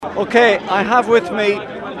Okay, I have with me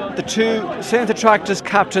the two St Attracta's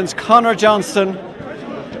captains, Conor Johnston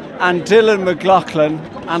and Dylan McLoughlin,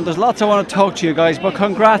 and there's lots I want to talk to you guys, but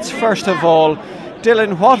congrats first of all.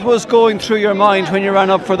 Dylan, what was going through your mind when you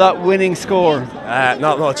ran up for that winning score?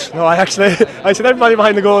 Not much. No, I seen everybody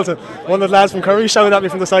behind the goals, and one of the lads from Curry shouted at me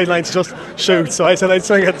from the sideline to just shoot, so I said I'd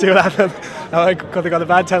swing it to do that, and I could have got a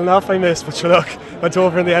bad telling off I missed, but sure, look, went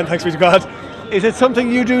over in the end, thanks be to God. Is it something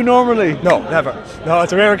you do normally? No, never. No,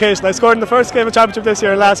 it's a rare occasion. I scored in the first game of championship this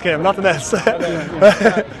year and last game, nothing else.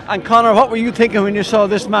 And Conor, what were you thinking when you saw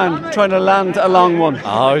this man trying to land a long one?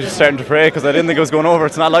 I was just starting to pray because I didn't think it was going over.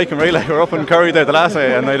 It's not like him really. We were up in Curry there the last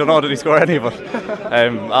day and I don't know did he score any, but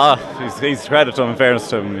he's credit to him, in fairness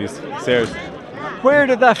to him. He's serious. Where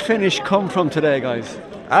did that finish come from today, guys?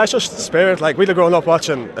 It's just the spirit. Like, we'd have grown up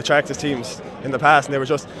watching Attracta's teams in the past, and they were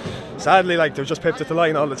just, sadly, like, they were just pipped at the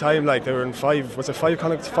line all the time. Like, they were in five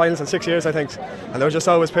Connacht finals in 6 years, I think, and they were just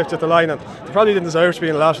always pipped at the line, and they probably didn't deserve to be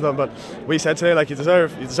in a lot of them. But we said today, like, you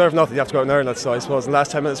deserve nothing. You have to go out and earn it. So I suppose in the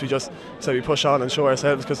last 10 minutes we just said we push on and show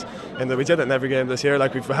ourselves, because we did it in every game this year.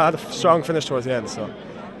 Like, we've had a strong finish towards the end. So.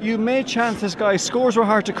 You made chances, guys. Scores were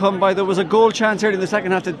hard to come by. There was a goal chance early in the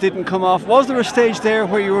second half that didn't come off. Was there a stage there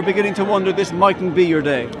where you were beginning to wonder this mightn't be your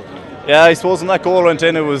day? Yeah, I suppose when that goal went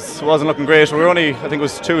in, it wasn't looking great. We were only, I think it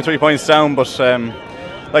was 2 or 3 points down, but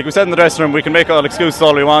like we said in the dressing room, we can make all excuses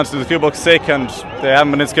all we want. There's a few bucks sick and they haven't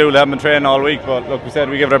been in school, they haven't been training all week, but look, we said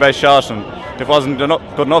we give it our best shot, and if it wasn't good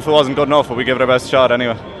enough, it wasn't good enough, but we give it our best shot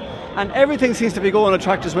anyway. And everything seems to be going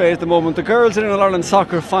Attracta's way at the moment. The girls in an All-Ireland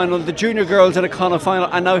soccer final, the junior girls in a Connacht final,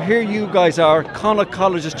 and now here you guys are, Connacht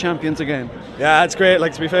Colleges champions again. Yeah, it's great.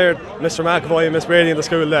 Like, to be fair, Mr. McAvoy and Miss Brady in the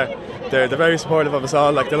school there, they're very supportive of us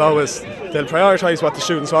all. Like, they'll prioritise what the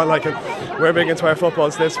students want. Like, and we're big into our football,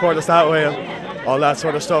 so they support us that way and all that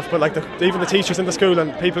sort of stuff. But like, even the teachers in the school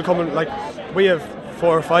and people coming, like, we have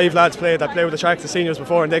 4 or 5 lads played with Attracta seniors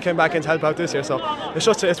before, and they came back in to help out this year. So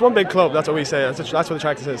it's one big club. That's what we say. That's what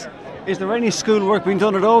Attracta is. Is there any school work being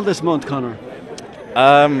done at all this month, Conor?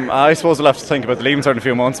 I suppose we'll have to think about the leaving cert in a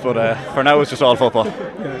few months, but for now it's just all football.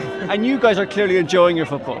 And you guys are clearly enjoying your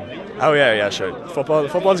football. Oh yeah, sure.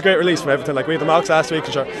 Football's a great release from everything. Like, we had the mocks last week,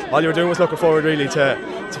 and sure, all you were doing was looking forward really to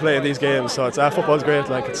playing these games. So football's great.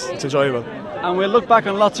 Like, it's enjoyable. And we'll look back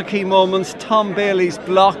on lots of key moments. Tom Bailey's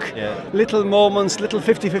block, little moments, little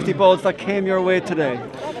 50-50 balls that came your way today.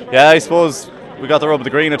 Yeah, I suppose we got the rub of the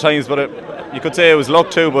green at times, but you could say it was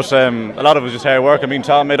luck too, but a lot of it was just hard work. I mean,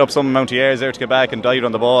 Tom made up some amount of years there to get back and dived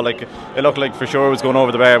on the ball. Like, it looked like for sure it was going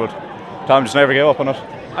over the bar, but Tom just never gave up on it.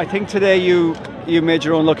 I think today you made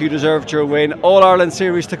your own luck. You deserved your win. All-Ireland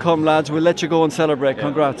series to come, lads. We'll let you go and celebrate.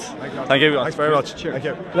 Congrats. Thank you. Thanks very much. Cheers. Thank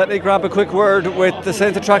you. Let me grab a quick word with the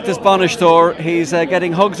St Attracta's Bonishtor. He's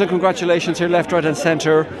getting hugs and congratulations here left, right and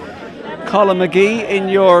centre. Colm McGee, in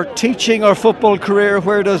your teaching or football career,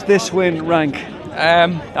 where does this win rank?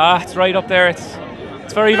 It's right up there.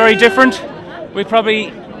 It's very, very different.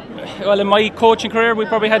 In my coaching career, we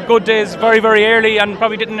probably had good days very, very early and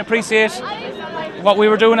probably didn't appreciate what we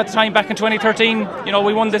were doing at the time back in 2013. You know,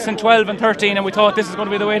 we won this in 12 and 13 and we thought this is going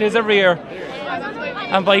to be the way it is every year.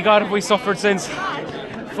 And by God, have we suffered since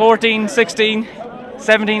 14, 16,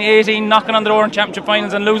 17, 18, knocking on the door in championship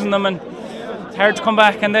finals and losing them, and it's hard to come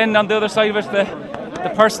back. And then on the other side of it,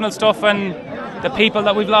 the personal stuff and the people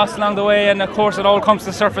that we've lost along the way, and of course it all comes to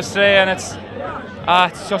the surface today, and it's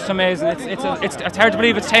just amazing. It's hard to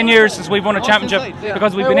believe it's 10 years since we've won a championship,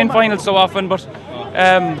 because we've been in finals so often, but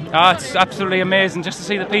it's absolutely amazing just to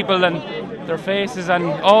see the people and their faces and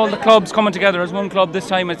all the clubs coming together as one club this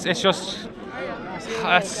time.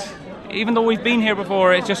 Even though we've been here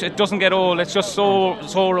before, it doesn't get old. It's just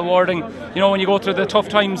so rewarding. You know, when you go through the tough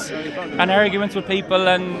times and arguments with people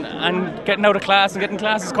and getting out of class and getting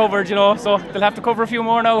classes covered, you know, so they'll have to cover a few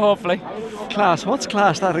more now, hopefully. Class? What's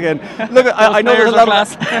class, that again? Look, I know there's a lot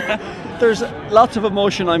of there's lots of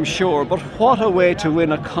emotion, I'm sure, but what a way to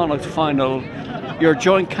win a Connacht final. Your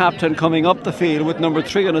joint captain coming up the field with number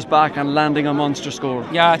 3 on his back and landing a monster score.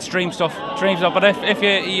 Yeah, it's dream stuff. But if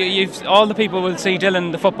you've all the people will see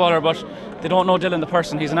Dylan the footballer, but they don't know Dylan the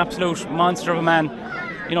person. He's an absolute monster of a man.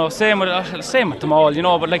 You know, same with them all. You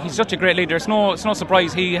know, but like, he's such a great leader. It's no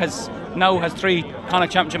surprise he now has 3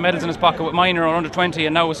 Connacht Championship medals in his pocket, with minor or under 20,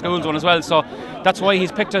 and now a schools one as well. So that's why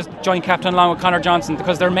he's picked as joint captain along with Conor Johnston,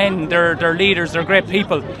 because they're men, they're leaders, they're great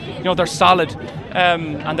people. You know, they're solid.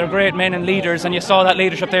 And they're great men and leaders, and you saw that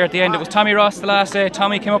leadership there at the end. It was Tommy Ross the last day.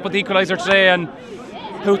 Tommy came up with the equaliser today, and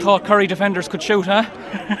who thought Curry defenders could shoot, huh?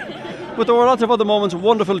 But there were lots of other moments.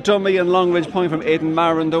 Wonderful dummy and long range point from Aidan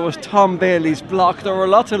Marin. There was Tom Bailey's block. There were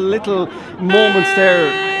lots of little moments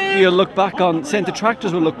there you'll look back on, St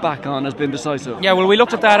Attracta's will look back on as being decisive. Yeah, well, we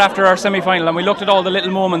looked at that after our semi-final, and we looked at all the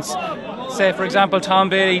little moments. Say, for example, Tom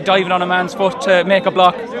Bailey diving on a man's foot to make a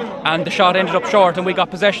block, and the shot ended up short, and we got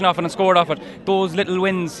possession of it and scored off it. Those little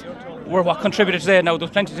wins were what contributed today. Now,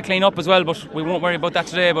 there's plenty to clean up as well, but we won't worry about that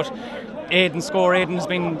today. But Aidan's score, Aidan has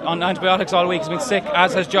been on antibiotics all week, he's been sick,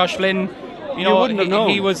 as has Josh Flynn. You wouldn't have known.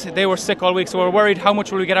 They were sick all week, so we're worried how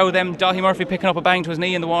much will we get out of them. Daithí Murphy picking up a bang to his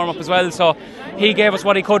knee in the warm-up as well, so he gave us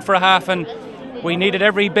what he could for a half, and we needed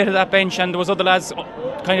every bit of that bench, and there was other lads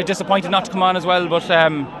kind of disappointed not to come on as well, but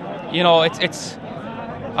it's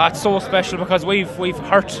so special because we've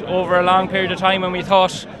hurt over a long period of time, and we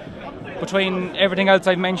thought, between everything else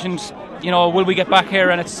I've mentioned, will we get back here?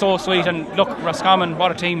 And it's so sweet. And look, Roscommon,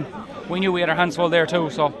 what a team. We knew we had our hands full there too.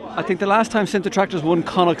 So I think the last time St Attracta's won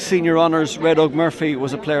Connacht Senior Honours, Red Oak Murphy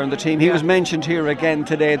was a player on the team. He was mentioned here again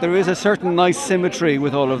today. There is a certain nice symmetry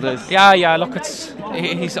with all of this. Yeah. Look,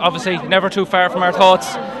 he's obviously never too far from our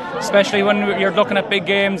thoughts, especially when you're looking at big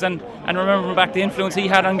games and remembering back the influence he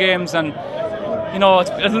had on games. And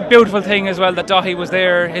it's a beautiful thing as well that Daithí was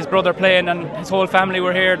there, his brother playing, and his whole family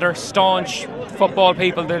were here. They're staunch football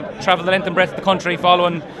people. They travel the length and breadth of the country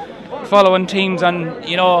following teams, and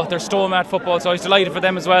they're stone mad football, so I was delighted for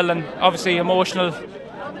them as well, and obviously emotional.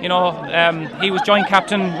 He was joint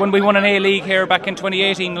captain when we won an A-League here back in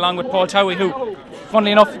 2018 along with Paul Towie, who,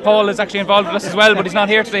 funnily enough, Paul is actually involved with us as well, but he's not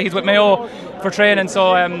here today. He's with Mayo for training.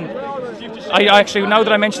 So I actually, now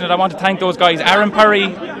that I mention it, I want to thank those guys: Aaron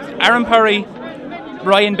Purry,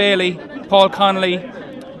 Ryan Bailey, Paul Connolly,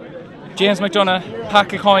 James McDonough, Pat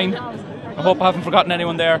Kilcoyne. I hope I haven't forgotten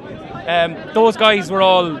anyone there. Those guys were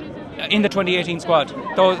all in the 2018 squad.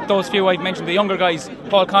 Those few I mentioned, the younger guys.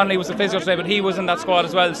 Paul Connolly was the physio today, but he was in that squad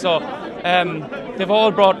as well. So they've all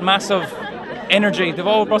brought massive energy. They've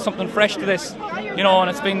all brought something fresh to this, and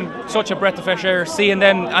it's been such a breath of fresh air seeing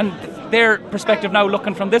them and their perspective now,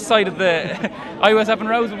 looking from this side of the I was having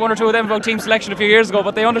rows with one or two of them about team selection a few years ago,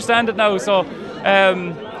 but they understand it now. So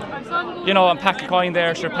and Pat Kilcoyne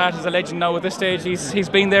there, sure, Pat is a legend now at this stage. He's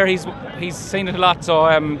been there, he's seen it a lot. So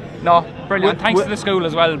brilliant. Thanks to the school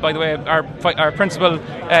as well, by the way. Our principal,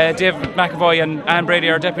 Dave McAvoy, and Anne Brady,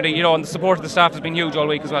 our deputy, and the support of the staff has been huge all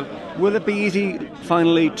week as well. Will it be easy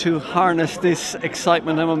finally to harness this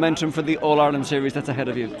excitement and momentum for the All-Ireland series that's ahead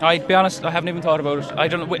of you? I'd be honest, I haven't even thought about it.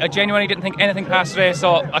 I genuinely didn't think anything past today,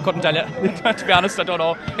 so I couldn't tell you. To be honest, I don't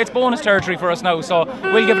know. It's bonus territory for us now, so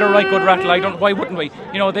we'll give it a right good rattle. Why wouldn't we?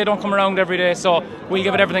 They don't come around every day, so we'll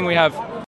give it everything we have.